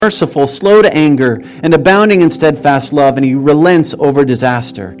merciful, slow to anger, and abounding in steadfast love, and he relents over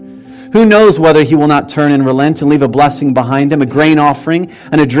disaster. Who knows whether he will not turn and relent and leave a blessing behind him, a grain offering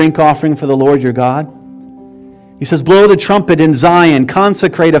and a drink offering for the Lord your God? He says, blow the trumpet in Zion,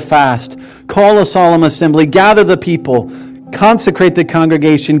 consecrate a fast, call a solemn assembly, gather the people, consecrate the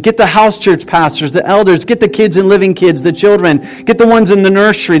congregation, get the house church pastors, the elders, get the kids and living kids, the children, get the ones in the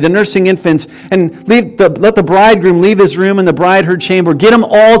nursery, the nursing infants, and let the bridegroom leave his room and the bride her chamber. Get them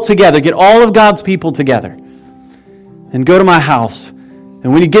all together. Get all of God's people together. And go to my house.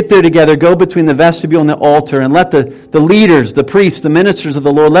 And when you get there together, go between the vestibule and the altar and let the leaders, the priests, the ministers of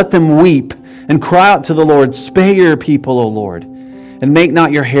the Lord, let them weep and cry out to the Lord, spare your people, O Lord, and make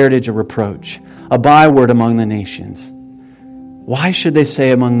not your heritage a reproach, a byword among the nations. Why should they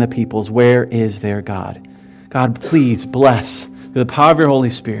say among the peoples, where is their God? God, please bless, through the power of your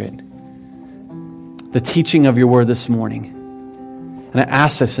Holy Spirit, the teaching of your word this morning. And I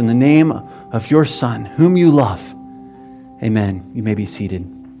ask this in the name of your Son, whom you love. Amen. You may be seated.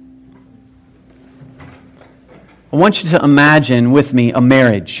 I want you to imagine with me a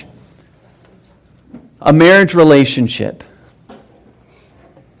marriage relationship.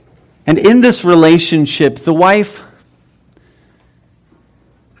 And in this relationship, the wife,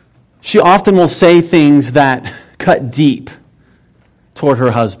 she often will say things that cut deep toward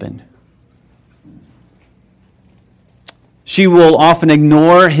her husband. She will often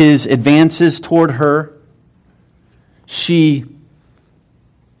ignore his advances toward her. She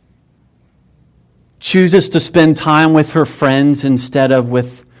chooses to spend time with her friends instead of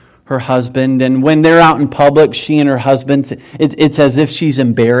with her husband. And when they're out in public, she and her husband, it's as if she's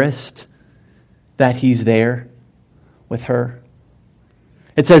embarrassed that he's there with her.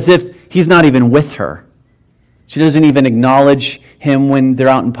 It's as if he's not even with her. She doesn't even acknowledge him when they're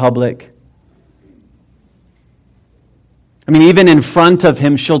out in public. I mean, even in front of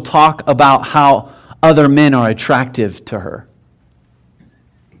him, she'll talk about how other men are attractive to her.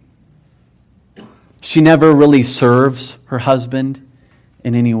 She never really serves her husband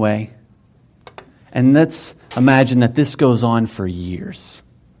in any way. And let's imagine that this goes on for years.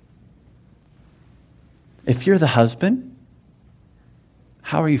 If you're the husband,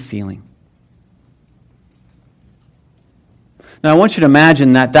 how are you feeling? Now, I want you to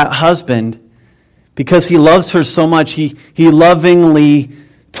imagine that husband, because he loves her so much, he lovingly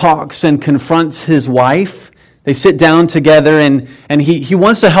talks and confronts his wife. They sit down together and he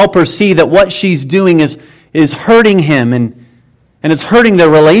wants to help her see that what she's doing is hurting him and it's hurting their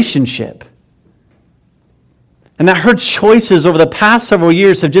relationship. And that her choices over the past several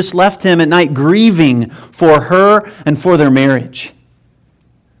years have just left him at night grieving for her and for their marriage.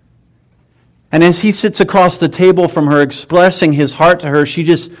 And as he sits across the table from her, expressing his heart to her, she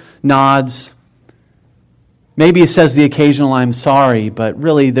just nods. Maybe he says the occasional, I'm sorry, but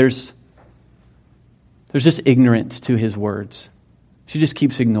really there's just ignorance to his words. She just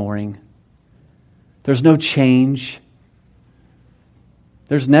keeps ignoring. There's no change.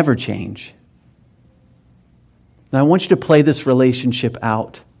 There's never change. Now I want you to play this relationship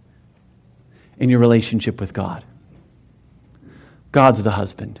out in your relationship with God. God's the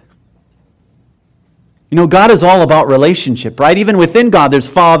husband. You know, God is all about relationship, right? Even within God, there's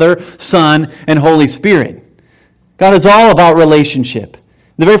Father, Son, and Holy Spirit. God is all about relationship. In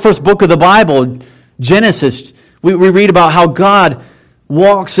the very first book of the Bible, Genesis, we read about how God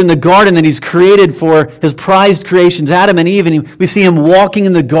walks in the garden that He's created for His prized creations, Adam and Eve, and we see Him walking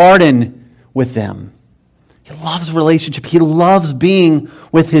in the garden with them. He loves relationship. He loves being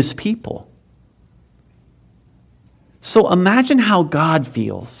with His people. So imagine how God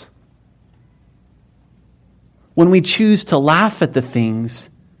feels when we choose to laugh at the things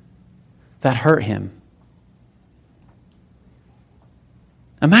that hurt Him.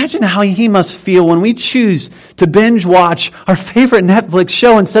 Imagine how He must feel when we choose to binge watch our favorite Netflix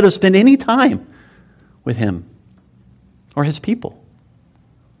show instead of spend any time with Him or His people.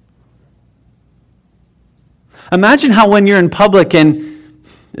 Imagine how when you're in public and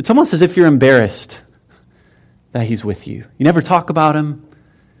it's almost as if you're embarrassed that He's with you. You never talk about Him.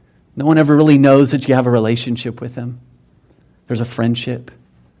 No one ever really knows that you have a relationship with Him. There's a friendship.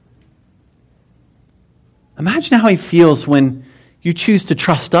 Imagine how He feels when you choose to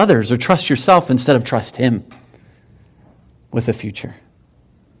trust others or trust yourself instead of trust Him with the future.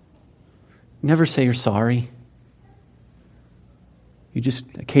 Never say you're sorry. You just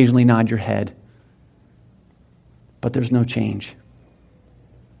occasionally nod your head. But there's no change.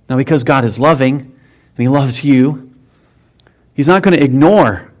 Now, because God is loving and He loves you, He's not going to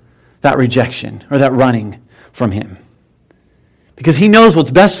ignore that rejection or that running from Him. Because He knows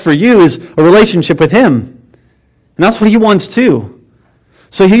what's best for you is a relationship with Him. And that's what He wants too.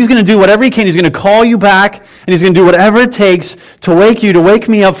 So he's going to do whatever he can. He's going to call you back, and he's going to do whatever it takes to wake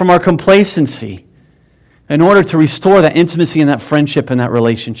me up from our complacency in order to restore that intimacy and that friendship and that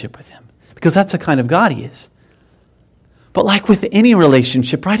relationship with him. Because that's the kind of God he is. But like with any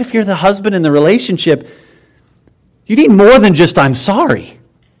relationship, right? If you're the husband in the relationship, you need more than just "I'm sorry."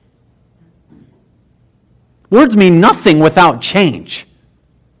 Words mean nothing without change.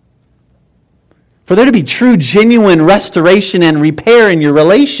 For there to be true, genuine restoration and repair in your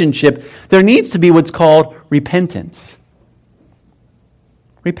relationship, there needs to be what's called repentance.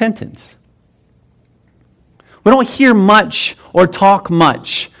 Repentance. We don't hear much or talk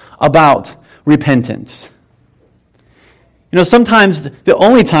much about repentance. You know, sometimes the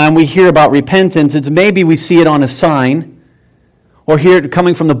only time we hear about repentance is maybe we see it on a sign or hear it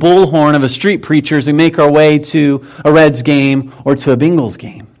coming from the bullhorn of a street preacher as we make our way to a Reds game or to a Bengals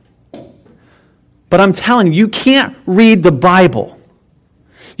game. But I'm telling you, you can't read the Bible.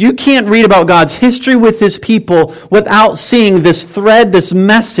 You can't read about God's history with His people without seeing this thread, this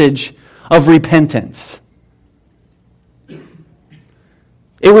message of repentance.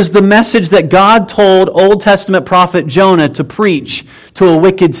 It was the message that God told Old Testament prophet Jonah to preach to a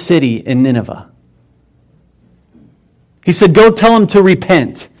wicked city in Nineveh. He said, "Go tell them to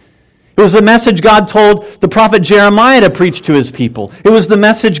repent." It was the message God told the prophet Jeremiah to preach to his people. It was the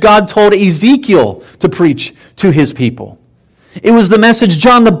message God told Ezekiel to preach to his people. It was the message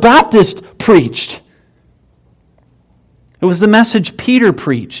John the Baptist preached. It was the message Peter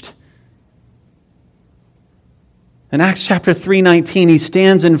preached. In Acts chapter 3:19, he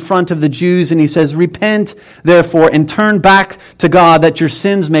stands in front of the Jews and he says, "Repent, therefore, and turn back to God that your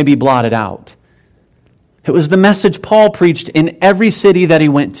sins may be blotted out." It was the message Paul preached in every city that he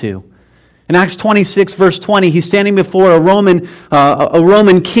went to. In Acts 26, verse 20, he's standing before a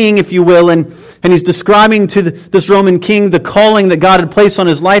Roman king, if you will, and he's describing to this Roman king the calling that God had placed on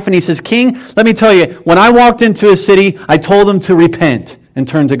his life. And he says, "King, let me tell you, when I walked into a city, I told them to repent and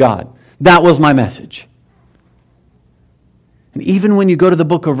turn to God. That was my message." And even when you go to the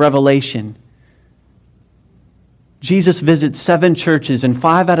book of Revelation, Jesus visits 7 churches, and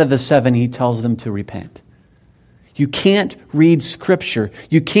 5 out of the 7 he tells them to repent. You can't read Scripture.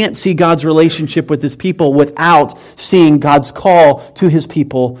 You can't see God's relationship with His people without seeing God's call to His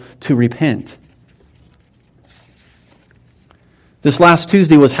people to repent. This last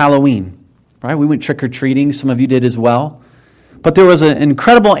Tuesday was Halloween, right? We went trick-or-treating. Some of you did as well. But there was an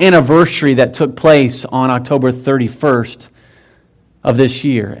incredible anniversary that took place on October 31st of this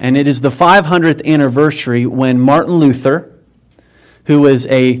year. And it is the 500th anniversary when Martin Luther, who was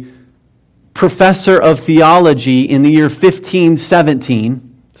a professor of theology in the year 1517.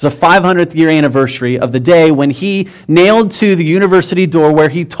 It's the 500th year anniversary of the day when he nailed to the university door where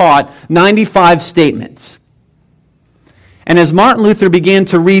he taught 95 statements. And as Martin Luther began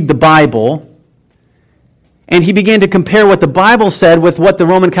to read the Bible, and he began to compare what the Bible said with what the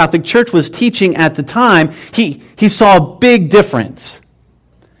Roman Catholic Church was teaching at the time, he saw a big difference.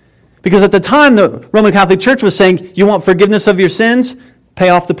 Because at the time, the Roman Catholic Church was saying, "You want forgiveness of your sins? Pay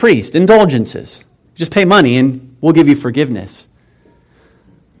off the priest. Indulgences. Just pay money and we'll give you forgiveness."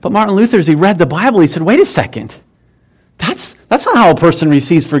 But Martin Luther, as he read the Bible, he said, "Wait a second. That's not how a person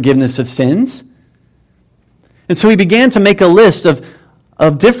receives forgiveness of sins." And so he began to make a list of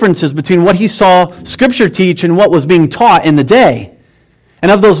differences between what he saw Scripture teach and what was being taught in the day. And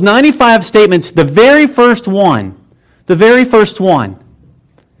of those 95 statements, the very first one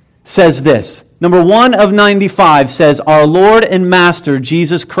says this. Number 1 of 95 says, "Our Lord and Master,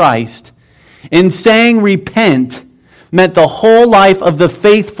 Jesus Christ, in saying repent, meant the whole life of the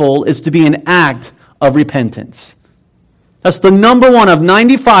faithful is to be an act of repentance." That's the number 1 of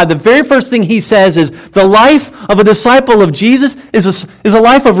 95. The very first thing he says is the life of a disciple of Jesus is a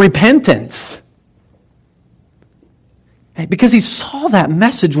life of repentance. Because he saw that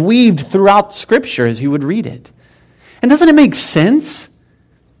message weaved throughout Scripture as he would read it. And doesn't it make sense?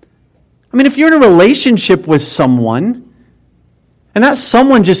 I mean, if you're in a relationship with someone, and that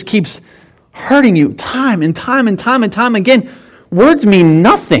someone just keeps hurting you time and time and time and time again, words mean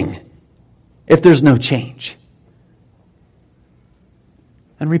nothing if there's no change.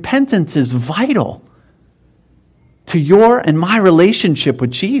 And repentance is vital to your and my relationship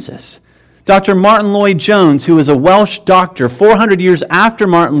with Jesus. Dr. Martin Lloyd-Jones, who is a Welsh doctor 400 years after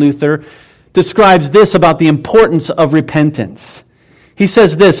Martin Luther, describes this about the importance of repentance. He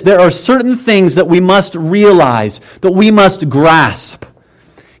says this: "There are certain things that we must realize, that we must grasp."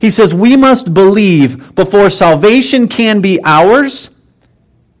 He says, "We must believe before salvation can be ours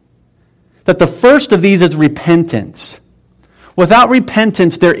that the first of these is repentance. Without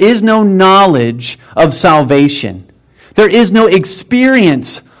repentance, there is no knowledge of salvation. There is no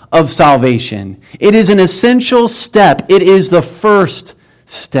experience of salvation. It is an essential step. It is the first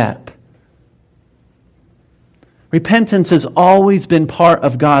step. Repentance has always been part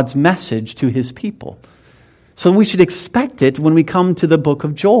of God's message to His people. So we should expect it when we come to the book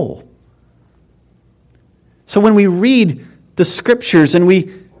of Joel. So when we read the Scriptures and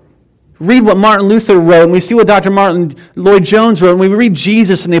we read what Martin Luther wrote and we see what Dr. Martin Lloyd-Jones wrote and we read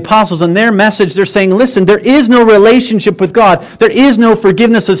Jesus and the apostles and their message, they're saying, listen, there is no relationship with God. There is no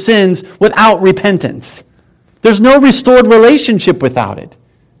forgiveness of sins without repentance. There's no restored relationship without it.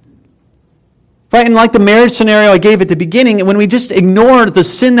 Right? And like the marriage scenario I gave at the beginning, when we just ignore the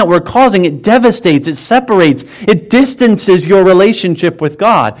sin that we're causing, it devastates, it separates, it distances your relationship with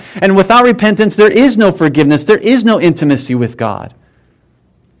God. And without repentance, there is no forgiveness, there is no intimacy with God.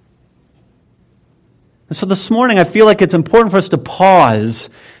 And so this morning, I feel like it's important for us to pause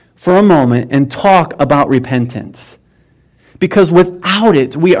for a moment and talk about repentance. Because without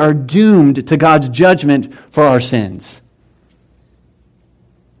it, we are doomed to God's judgment for our sins.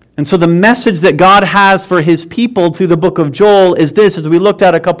 And so the message that God has for His people through the book of Joel is this, as we looked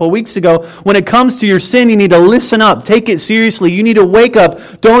at a couple of weeks ago. When it comes to your sin, you need to listen up, take it seriously. You need to wake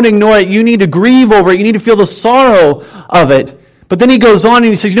up, don't ignore it. You need to grieve over it. You need to feel the sorrow of it. But then he goes on and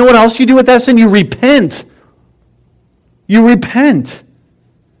he says, you know what else you do with that sin? You repent. You repent.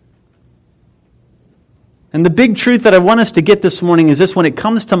 And the big truth that I want us to get this morning is this: when it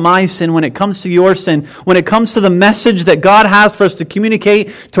comes to my sin, when it comes to your sin, when it comes to the message that God has for us to communicate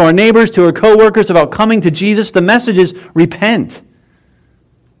to our neighbors, to our coworkers about coming to Jesus, the message is repent.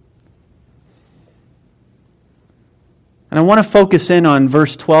 And I want to focus in on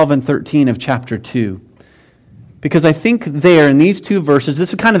verse 12 and 13 of chapter 2. Because I think there, in these two verses, this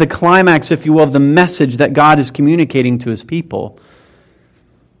is kind of the climax, if you will, of the message that God is communicating to His people.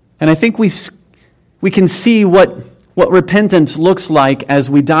 And I think we can see what repentance looks like as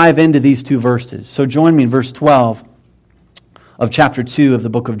we dive into these two verses. So join me in verse 12 of chapter 2 of the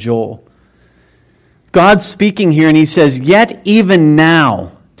book of Joel. God's speaking here and He says, "Yet even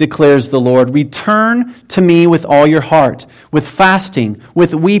now, declares the Lord, return to me with all your heart, with fasting,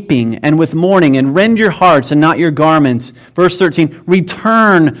 with weeping, and with mourning, and rend your hearts and not your garments." Verse 13,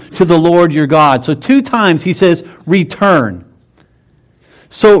 return to the Lord your God. So 2 times He says, return.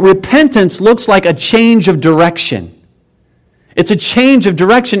 So repentance looks like a change of direction. It's a change of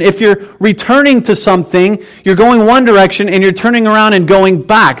direction. If you're returning to something, you're going one direction and you're turning around and going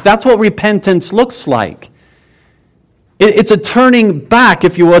back. That's what repentance looks like. It's a turning back,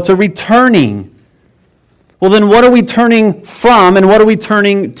 if you will. It's a returning. Well, then what are we turning from and what are we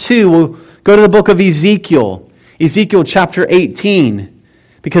turning to? We'll go to the book of Ezekiel. Ezekiel chapter 18.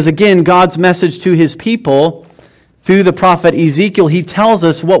 Because again, God's message to His people through the prophet Ezekiel, he tells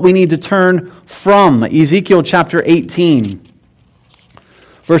us what we need to turn from. Ezekiel chapter 18,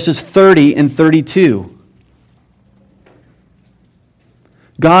 verses 30 and 32.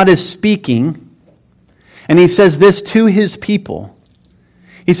 God is speaking, and He says this to His people.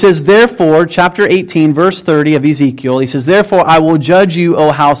 He says, therefore, chapter 18, verse 30 of Ezekiel, He says, "Therefore I will judge you,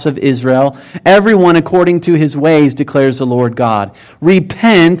 O house of Israel, everyone according to his ways, declares the Lord God.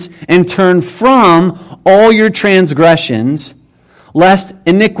 Repent and turn from all your transgressions, lest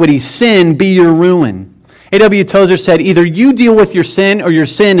iniquity, sin, be your ruin." A.W. Tozer said, either you deal with your sin or your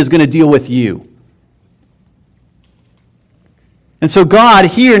sin is going to deal with you. And so God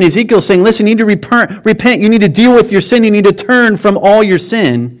here in Ezekiel is saying, listen, you need to repent. You need to deal with your sin. You need to turn from all your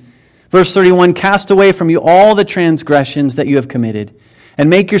sin. Verse 31, "Cast away from you all the transgressions that you have committed,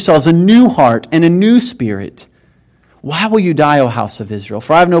 and make yourselves a new heart and a new spirit. Why will you die, O house of Israel?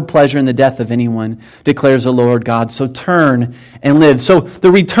 For I have no pleasure in the death of anyone, declares the Lord God. So turn and live." So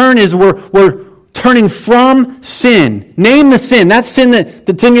the return is we're turning from sin. Name the sin. That sin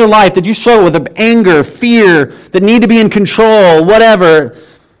that's in your life that you struggle with, of anger, fear, that need to be in control, whatever,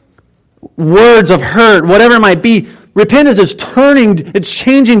 words of hurt, whatever it might be. Repentance is it's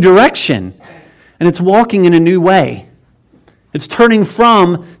changing direction, and it's walking in a new way. It's turning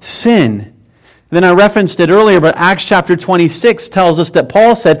from sin. Then I referenced it earlier, but Acts chapter 26 tells us that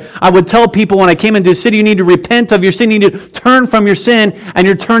Paul said, "I would tell people when I came into a city, you need to repent of your sin, you need to turn from your sin, and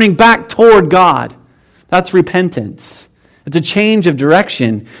you're turning back toward God." That's repentance. It's a change of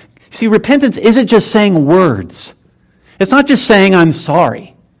direction. See, repentance isn't just saying words. It's not just saying, "I'm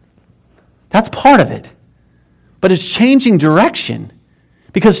sorry." That's part of it. But it's changing direction.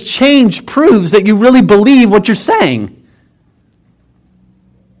 Because change proves that you really believe what you're saying.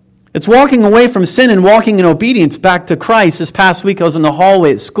 It's walking away from sin and walking in obedience back to Christ. This past week I was in the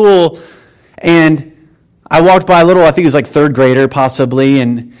hallway at school, and I walked by a little, I think he was like third grader possibly,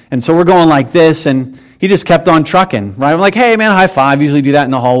 and so we're going like this, and he just kept on trucking, right? I'm like, hey man, high five. Usually do that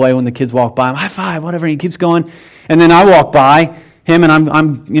in the hallway when the kids walk by. I'm high five, whatever, and he keeps going. And then I walk by him, and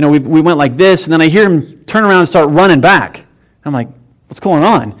I'm we went like this, and then I hear him turn around and start running back. I'm like, what's going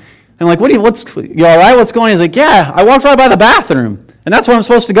on? I'm like, you all right? What's going on? He's like, yeah, I walked right by the bathroom, and that's where I'm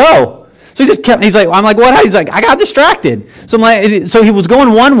supposed to go. So he just kept, I'm like, what? He's like, I got distracted. So he was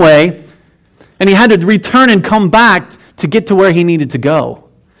going one way, and he had to return and come back to get to where he needed to go.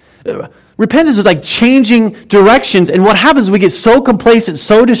 Repentance is like changing directions, and what happens is we get so complacent,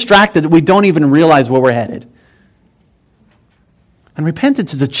 so distracted that we don't even realize where we're headed. And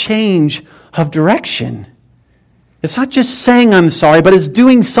repentance is a change of direction. It's not just saying I'm sorry, but it's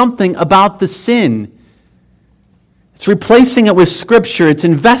doing something about the sin. It's replacing it with Scripture. It's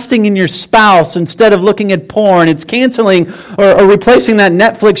investing in your spouse instead of looking at porn. It's canceling or replacing that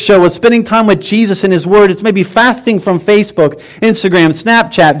Netflix show with spending time with Jesus and His Word. It's maybe fasting from Facebook, Instagram,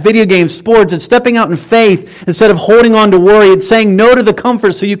 Snapchat, video games, sports. It's stepping out in faith instead of holding on to worry. It's saying no to the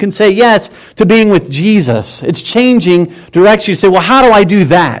comfort so you can say yes to being with Jesus. It's changing direction. You say, well, how do I do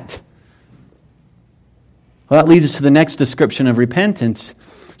that? Well, that leads us to the next description of repentance.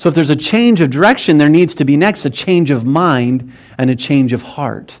 So if there's a change of direction, there needs to be next a change of mind and a change of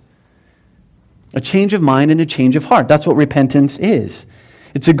heart. A change of mind and a change of heart. That's what repentance is.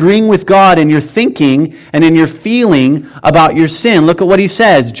 It's agreeing with God in your thinking and in your feeling about your sin. Look at what he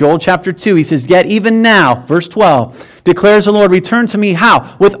says. Joel chapter 2, he says, yet even now, verse 12, declares the Lord, return to me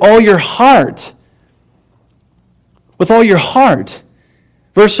how? With all your heart. With all your heart.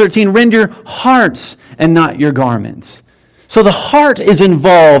 Verse 13, rend your hearts and not your garments. So the heart is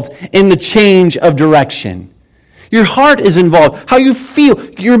involved in the change of direction. Your heart is involved. How you feel,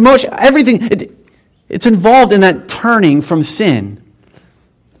 your emotion, everything. It's involved in that turning from sin.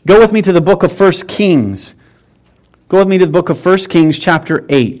 Go with me to the book of 1 Kings. Go with me to the book of 1 Kings chapter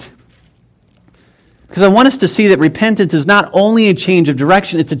 8. Because I want us to see that repentance is not only a change of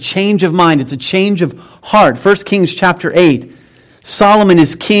direction, it's a change of mind. It's a change of heart. 1 Kings chapter 8. Solomon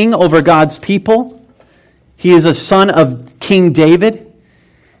is king over God's people. He is a son of King David.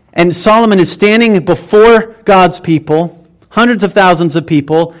 And Solomon is standing before God's people, hundreds of thousands of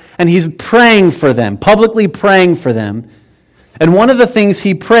people, and he's praying for them, publicly praying for them. And one of the things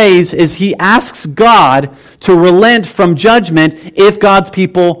he prays is he asks God to relent from judgment if God's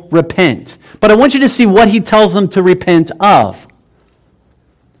people repent. But I want you to see what he tells them to repent of.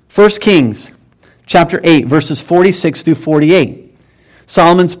 1 Kings chapter 8, verses 46 through 48.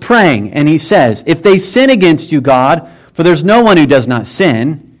 Solomon's praying, and he says, if they sin against you, God, for there's no one who does not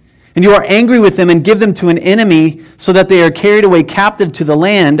sin, and you are angry with them and give them to an enemy so that they are carried away captive to the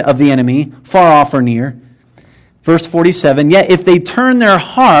land of the enemy, far off or near. Verse 47, yet if they turn their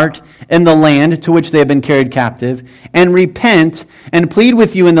heart in the land to which they have been carried captive, and repent and plead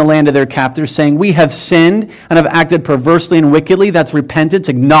with you in the land of their captors, saying, we have sinned and have acted perversely and wickedly, that's repentance,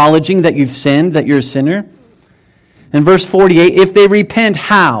 acknowledging that you've sinned, that you're a sinner. In verse 48, if they repent,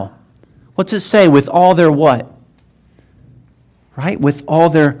 how? What's it say? With all their what? Right? With all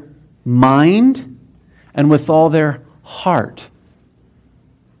their mind and with all their heart.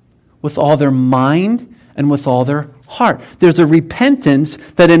 With all their mind and with all their heart. There's a repentance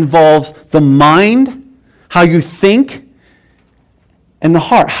that involves the mind, how you think, and the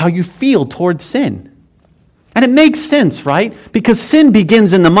heart, how you feel towards sin. And it makes sense, right? Because sin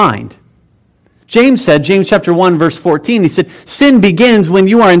begins in the mind. James said, James chapter 1, verse 14, he said, sin begins when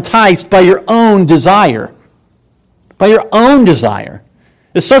you are enticed by your own desire. By your own desire.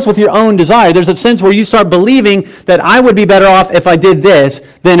 It starts with your own desire. There's a sense where you start believing that I would be better off if I did this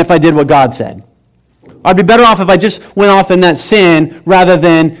than if I did what God said. I'd be better off if I just went off in that sin rather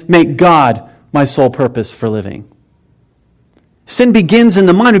than make God my sole purpose for living. Sin begins in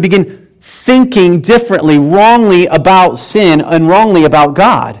the mind. We begin thinking differently, wrongly about sin and wrongly about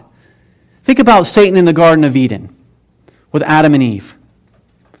God. Think about Satan in the Garden of Eden with Adam and Eve.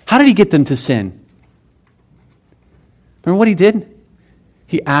 How did he get them to sin? Remember what he did?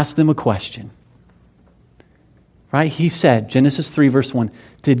 He asked them a question. Right? He said, Genesis 3 verse 1,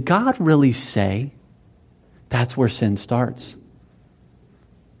 did God really say? That's where sin starts.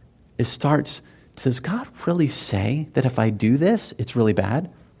 It starts, does God really say that if I do this, it's really bad?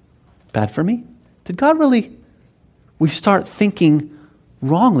 Bad for me? Did God really? We start thinking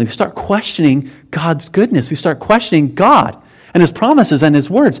wrongly. We start questioning God's goodness. We start questioning God and His promises and His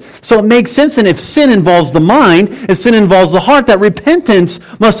words. So it makes sense that if sin involves the mind, if sin involves the heart, that repentance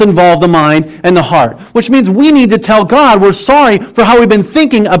must involve the mind and the heart. Which means we need to tell God we're sorry for how we've been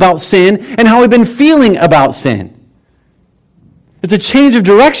thinking about sin and how we've been feeling about sin. It's a change of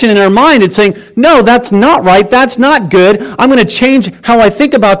direction in our mind. It's saying, no, that's not right. That's not good. I'm going to change how I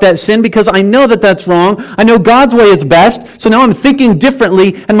think about that sin because I know that that's wrong. I know God's way is best. So now I'm thinking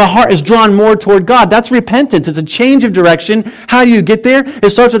differently and my heart is drawn more toward God. That's repentance. It's a change of direction. How do you get there? It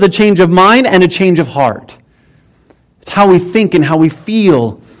starts with a change of mind and a change of heart. It's how we think and how we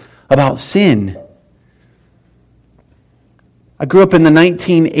feel about sin. I grew up in the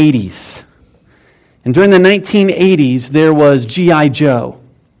 1980s. And during the 1980s, there was G.I. Joe.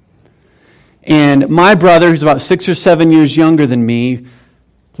 And my brother, who's about 6 or 7 years younger than me,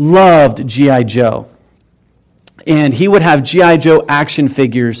 loved G.I. Joe. And he would have G.I. Joe action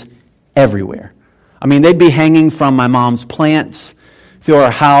figures everywhere. I mean, they'd be hanging from my mom's plants through our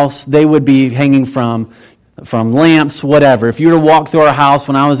house. They would be hanging from lamps, whatever. If you were to walk through our house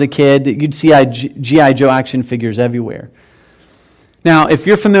when I was a kid, you'd see G.I. Joe action figures everywhere. Now, if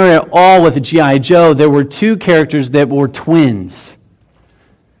you're familiar at all with G.I. Joe, there were two characters that were twins.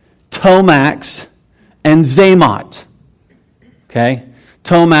 Tomax and Xamot. Okay?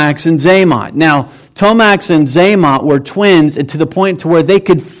 Tomax and Xamot. Now, Tomax and Xamot were twins to the point to where they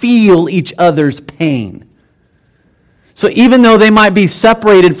could feel each other's pain. So even though they might be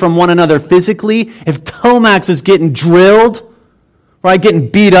separated from one another physically, if Tomax is getting drilled, right, getting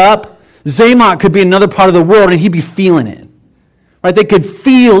beat up, Xamot could be in another part of the world and he'd be feeling it. Right? They could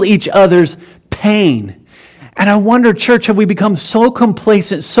feel each other's pain. And I wonder, church, have we become so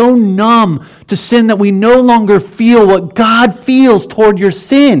complacent, so numb to sin that we no longer feel what God feels toward your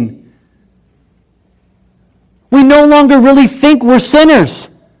sin? We no longer really think we're sinners.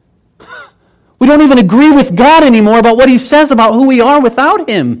 We don't even agree with God anymore about what He says about who we are without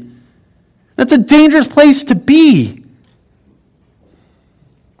Him. That's a dangerous place to be.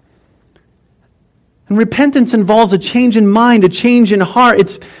 And repentance involves a change in mind, a change in heart.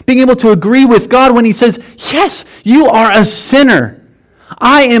 It's being able to agree with God when He says, yes, you are a sinner.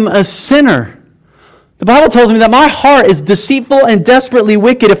 I am a sinner. The Bible tells me that my heart is deceitful and desperately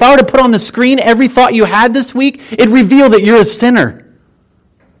wicked. If I were to put on the screen every thought you had this week, it'd reveal that you're a sinner.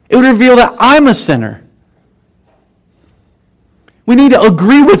 It would reveal that I'm a sinner. We need to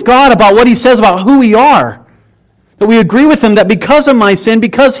agree with God about what He says about who we are. That we agree with Him that because of my sin,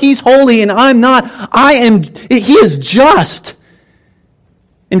 because He's holy and I'm not, He is just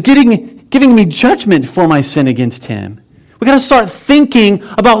in giving me judgment for my sin against Him. We've got to start thinking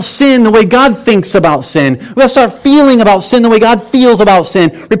about sin the way God thinks about sin. We've got to start feeling about sin the way God feels about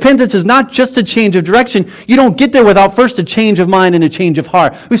sin. Repentance is not just a change of direction. You don't get there without first a change of mind and a change of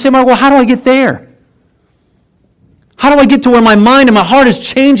heart. We say, Mark, well, how do I get there? How do I get to where my mind and my heart is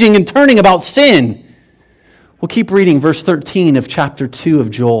changing and turning about sin? We'll keep reading verse 13 of chapter 2 of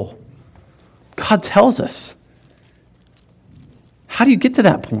Joel. God tells us. How do you get to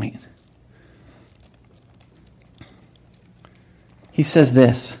that point? He says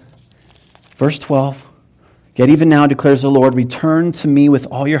this, verse 12, yet even now declares the Lord, return to me with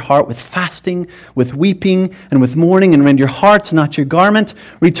all your heart, with fasting, with weeping, and with mourning, and rend your hearts, not your garment.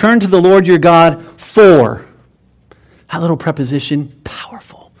 Return to the Lord your God for. That little preposition,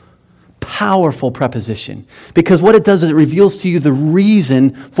 powerful preposition. Because what it does is it reveals to you the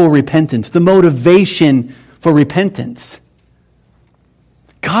reason for repentance, the motivation for repentance.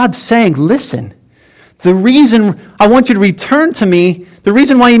 God's saying, listen, the reason I want you to return to me, the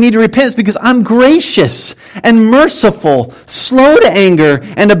reason why you need to repent is because I'm gracious and merciful, slow to anger,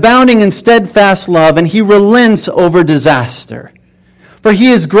 and abounding in steadfast love, and He relents over disaster. For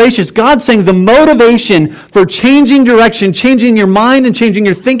He is gracious. God's saying the motivation for changing direction, changing your mind and changing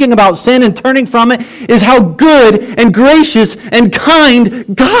your thinking about sin and turning from it is how good and gracious and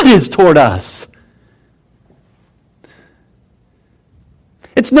kind God is toward us.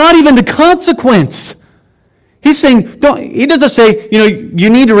 It's not even the consequence. He's saying, He doesn't say, you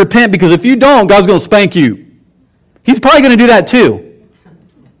need to repent because if you don't, God's going to spank you. He's probably going to do that too.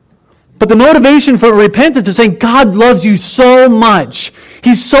 But the motivation for repentance is saying God loves you so much.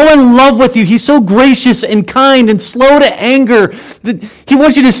 He's so in love with you. He's so gracious and kind and slow to anger. That He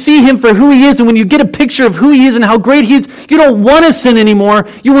wants you to see Him for who He is. And when you get a picture of who He is and how great He is, you don't want to sin anymore.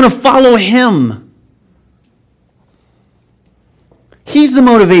 You want to follow Him. He's the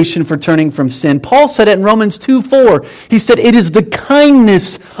motivation for turning from sin. Paul said it in Romans 2:4. He said, it is the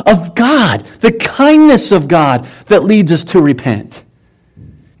kindness of God, that leads us to repent.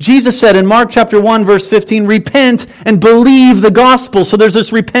 Jesus said in Mark chapter 1, verse 15, repent and believe the gospel. So there's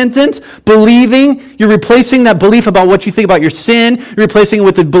this repentance, believing. You're replacing that belief about what you think about your sin. You're replacing it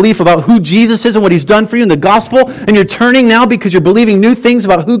with the belief about who Jesus is and what He's done for you in the gospel. And you're turning now because you're believing new things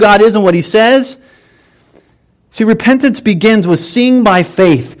about who God is and what He says. See, repentance begins with seeing by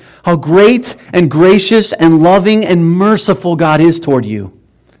faith how great and gracious and loving and merciful God is toward you.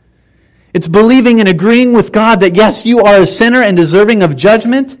 It's believing and agreeing with God that yes, you are a sinner and deserving of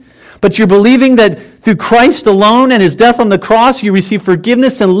judgment, but you're believing that through Christ alone and His death on the cross, you receive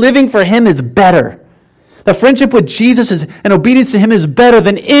forgiveness, and living for Him is better. The friendship with Jesus and obedience to Him is better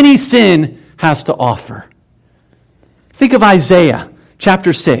than any sin has to offer. Think of Isaiah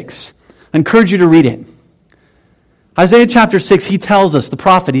chapter 6. I encourage you to read it. Isaiah chapter 6, he tells us, the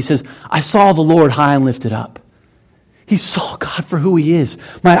prophet, he says, I saw the Lord high and lifted up. He saw God for who He is.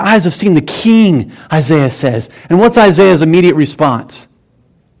 My eyes have seen the King, Isaiah says. And what's Isaiah's immediate response?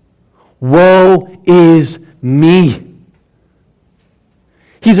 Woe is me.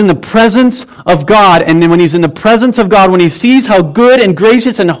 He's in the presence of God, and then when he's in the presence of God, when he sees how good and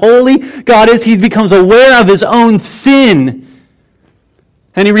gracious and holy God is, he becomes aware of his own sin.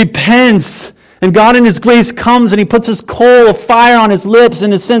 And he repents. And God in His grace comes and He puts His coal of fire on his lips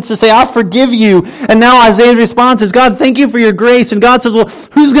in a sense to say, I'll forgive you. And now Isaiah's response is, God, thank you for your grace. And God says, well,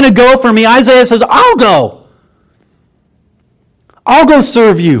 who's going to go for me? Isaiah says, I'll go. I'll go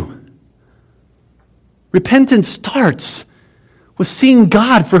serve you. Repentance starts with seeing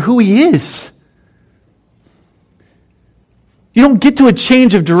God for who He is. You don't get to a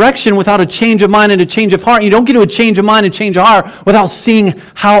change of direction without a change of mind and a change of heart. You don't get to a change of mind and change of heart without seeing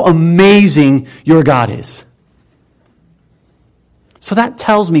how amazing your God is. So that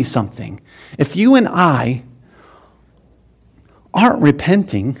tells me something. If you and I aren't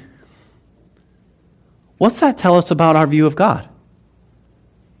repenting, what's that tell us about our view of God?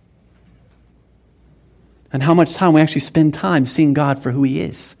 And how much time we actually spend time seeing God for who He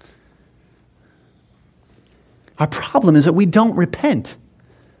is. Our problem is that we don't repent.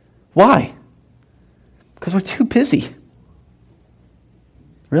 Why? Because we're too busy.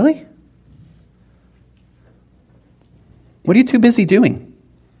 Really? What are you too busy doing?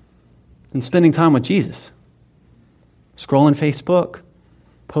 And spending time with Jesus? Scrolling Facebook,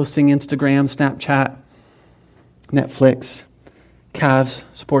 posting Instagram, Snapchat, Netflix, Cavs,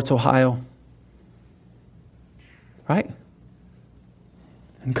 Sports Ohio. Right?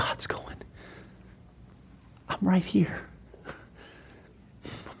 And God's going, I'm right here.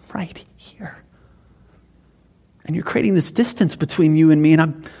 I'm right here. And you're creating this distance between you and me, and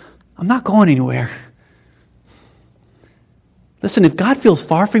I'm not going anywhere. Listen, if God feels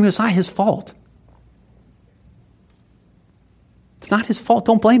far from you, it's not His fault. It's not His fault.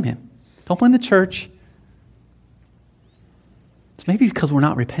 Don't blame Him. Don't blame the church. It's maybe because we're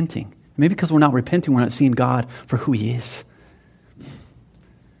not repenting. Maybe because we're not repenting, we're not seeing God for who He is.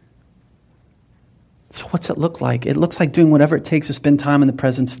 So what's it look like? It looks like doing whatever it takes to spend time in the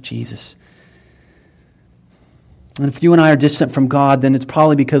presence of Jesus. And if you and I are distant from God, then it's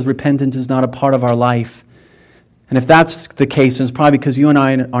probably because repentance is not a part of our life. And if that's the case, then it's probably because you and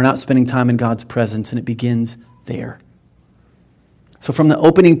I are not spending time in God's presence, and it begins there. So from the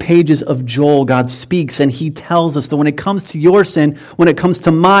opening pages of Joel, God speaks and He tells us that when it comes to your sin, when it comes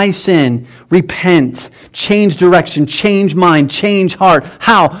to my sin, repent, change direction, change mind, change heart.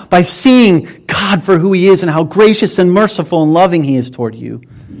 How? By seeing God for who He is and how gracious and merciful and loving He is toward you.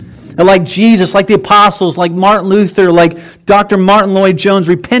 And like Jesus, like the apostles, like Martin Luther, like Dr. Martin Lloyd-Jones,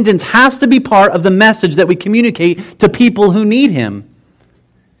 repentance has to be part of the message that we communicate to people who need Him.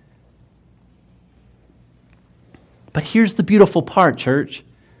 But here's the beautiful part, church.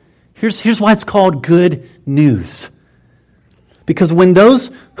 Here's why it's called good news. Because when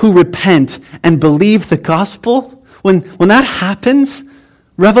those who repent and believe the gospel, when that happens,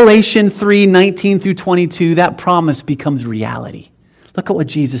 Revelation 3:19 through 22, that promise becomes reality. Look at what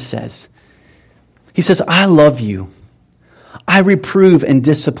Jesus says. He says, I love you. I reprove and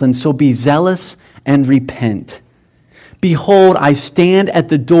discipline, so be zealous and repent. Behold, I stand at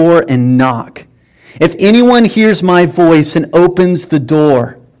the door and knock. If anyone hears my voice and opens the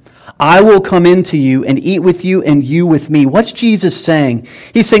door, I will come into you and eat with you and you with me. What's Jesus saying?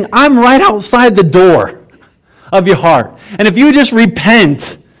 He's saying, I'm right outside the door of your heart. And if you just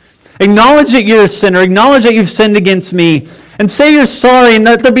repent, acknowledge that you're a sinner, acknowledge that you've sinned against me, and say you're sorry, and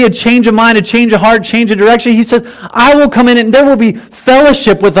let there be a change of mind, a change of heart, change of direction, He says, I will come in and there will be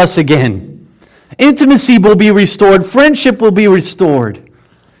fellowship with us again. Intimacy will be restored. Friendship will be restored.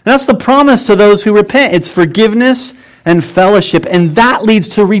 And that's the promise to those who repent. It's forgiveness and fellowship. And that leads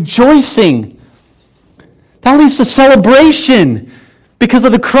to rejoicing. That leads to celebration because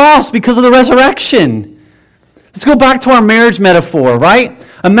of the cross, because of the resurrection. Let's go back to our marriage metaphor, right?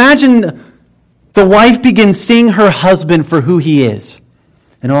 Imagine the wife begins seeing her husband for who he is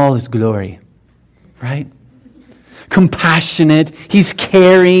in all his glory, right? Compassionate, he's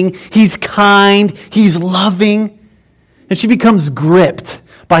caring, he's kind, he's loving. And she becomes gripped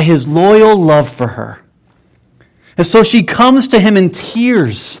by his loyal love for her. And so she comes to him in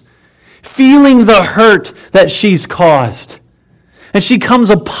tears, feeling the hurt that she's caused. And she comes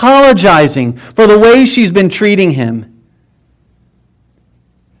apologizing for the way she's been treating him.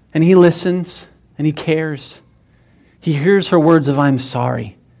 And he listens and he cares. He hears her words of, "I'm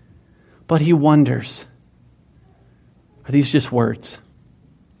sorry." But he wonders, are these just words?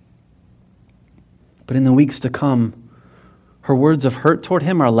 But in the weeks to come, her words of hurt toward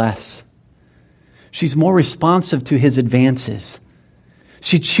him are less. She's more responsive to his advances.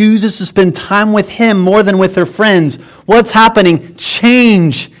 She chooses to spend time with him more than with her friends. What's happening?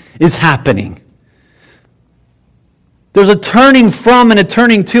 Change is happening. There's a turning from and a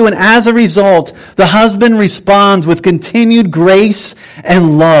turning to, and as a result, the husband responds with continued grace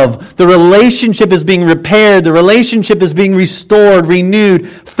and love. The relationship is being repaired. The relationship is being restored, renewed.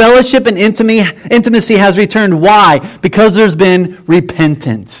 Fellowship and intimacy has returned. Why? Because there's been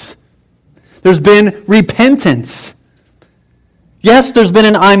repentance. There's been repentance. Yes, there's been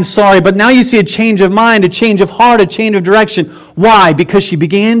an "I'm sorry," but now you see a change of mind, a change of heart, a change of direction. Why? Because she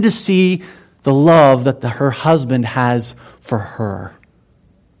began to see the love that her husband has for her.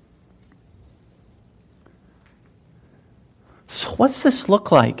 So what's this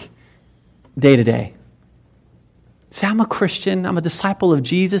look like day to day? Say, I'm a Christian, I'm a disciple of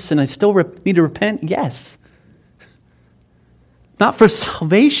Jesus, and I still need to repent? Yes. Not for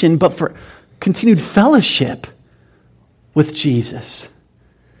salvation, but for continued fellowship with Jesus.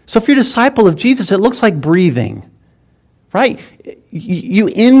 So if you're a disciple of Jesus, it looks like breathing. Right? You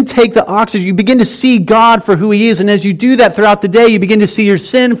intake the oxygen. You begin to see God for who He is. And as you do that throughout the day, you begin to see your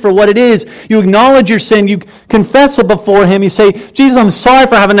sin for what it is. You acknowledge your sin. You confess it before Him. You say, "Jesus, I'm sorry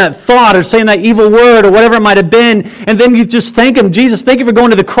for having that thought or saying that evil word or whatever it might have been." And then you just thank Him. "Jesus, thank you for going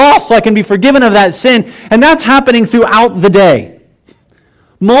to the cross so I can be forgiven of that sin." And that's happening throughout the day.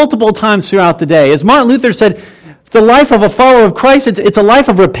 Multiple times throughout the day. As Martin Luther said, the life of a follower of Christ, it's a life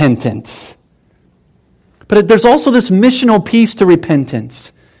of repentance. But there's also this missional piece to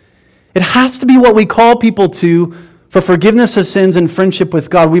repentance. It has to be what we call people to for forgiveness of sins and friendship with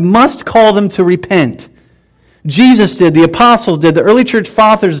God. We must call them to repent. Jesus did, the apostles did, the early church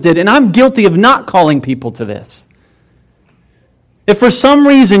fathers did, and I'm guilty of not calling people to this. If for some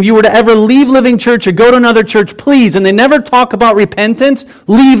reason you were to ever leave Living Church or go to another church, please, and they never talk about repentance,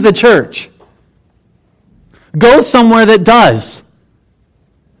 leave the church. Go somewhere that does.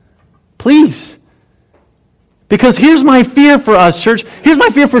 Please. Because here's my fear for us, church. Here's my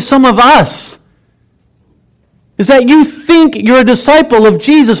fear for some of us. Is that you think you're a disciple of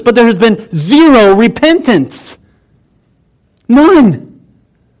Jesus, but there has been zero repentance. None.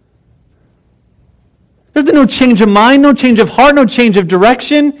 There's been no change of mind, no change of heart, no change of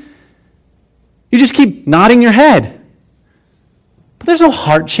direction. You just keep nodding your head. But there's no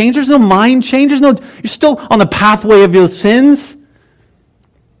heart change, there's no mind change, you're still on the pathway of your sins.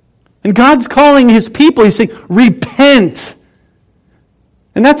 And God's calling His people, He's saying, repent.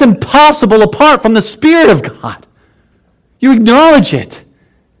 And that's impossible apart from the Spirit of God. You acknowledge it.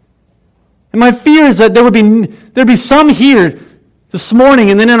 And my fear is that there'd be some here this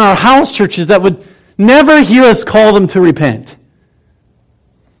morning and then in our house churches that would never hear us call them to repent.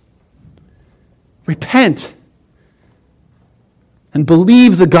 Repent. And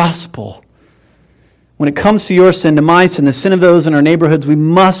believe the gospel. When it comes to your sin, to my sin, the sin of those in our neighborhoods, we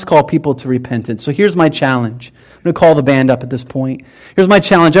must call people to repentance. So here's my challenge. I'm going to call the band up at this point. Here's my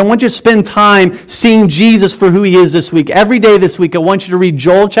challenge. I want you to spend time seeing Jesus for who He is this week. Every day this week, I want you to read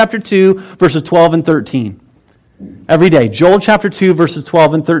Joel chapter 2, verses 12 and 13. Every day. Joel chapter 2, verses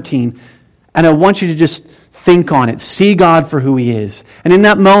 12 and 13. And I want you to just think on it. See God for who He is. And in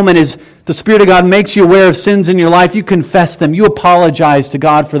that moment, as the Spirit of God makes you aware of sins in your life, you confess them. You apologize to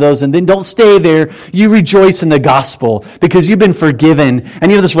God for those. And then don't stay there. You rejoice in the gospel because you've been forgiven. And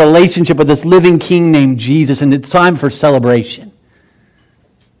you have this relationship with this living King named Jesus. And it's time for celebration.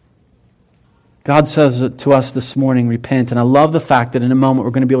 God says to us this morning, repent. And I love the fact that in a moment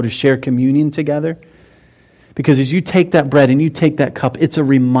we're going to be able to share communion together. Because as you take that bread and you take that cup, it's a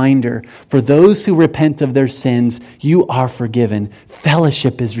reminder for those who repent of their sins, you are forgiven.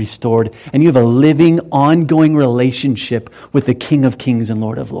 Fellowship is restored. And you have a living, ongoing relationship with the King of Kings and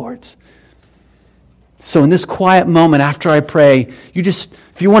Lord of Lords. So in this quiet moment after I pray,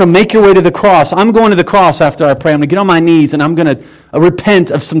 if you want to make your way to the cross, I'm going to the cross after I pray. I'm going to get on my knees and I'm going to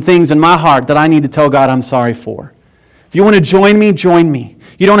repent of some things in my heart that I need to tell God I'm sorry for. If you want to join me, join me.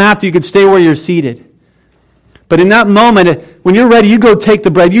 You don't have to. You can stay where you're seated. But in that moment, when you're ready, you go take the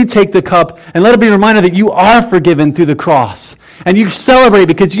bread, you take the cup, and let it be a reminder that you are forgiven through the cross. And you celebrate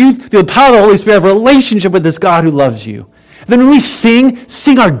because you, through the power of the Holy Spirit, have a relationship with this God who loves you. Then when we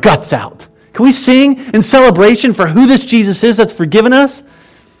sing our guts out. Can we sing in celebration for who this Jesus is that's forgiven us?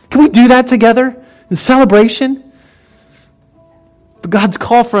 Can we do that together in celebration? But God's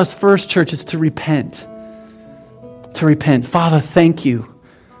call for us first, church, is to repent. To repent. Father, thank you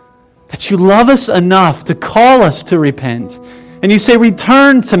that you love us enough to call us to repent. And you say,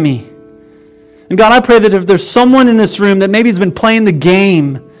 return to me. And God, I pray that if there's someone in this room that maybe has been playing the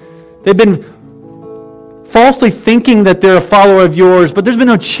game, they've been falsely thinking that they're a follower of yours, but there's been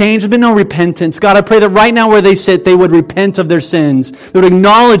no change, there's been no repentance. God, I pray that right now where they sit, they would repent of their sins. They would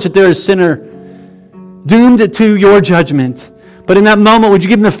acknowledge that they're a sinner, doomed to your judgment. But in that moment, would you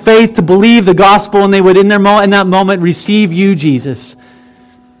give them the faith to believe the gospel, and they would in that moment receive you, Jesus,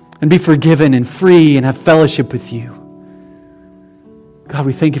 and be forgiven and free and have fellowship with you. God,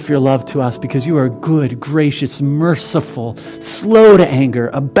 we thank you for your love to us because you are good, gracious, merciful, slow to anger,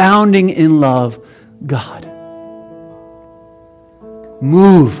 abounding in love, God.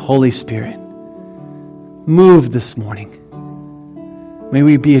 Move, Holy Spirit. Move this morning. May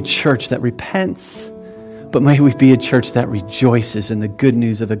we be a church that repents, but may we be a church that rejoices in the good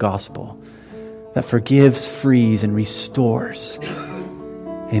news of the gospel, that forgives, frees, and restores.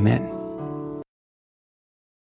 Amen.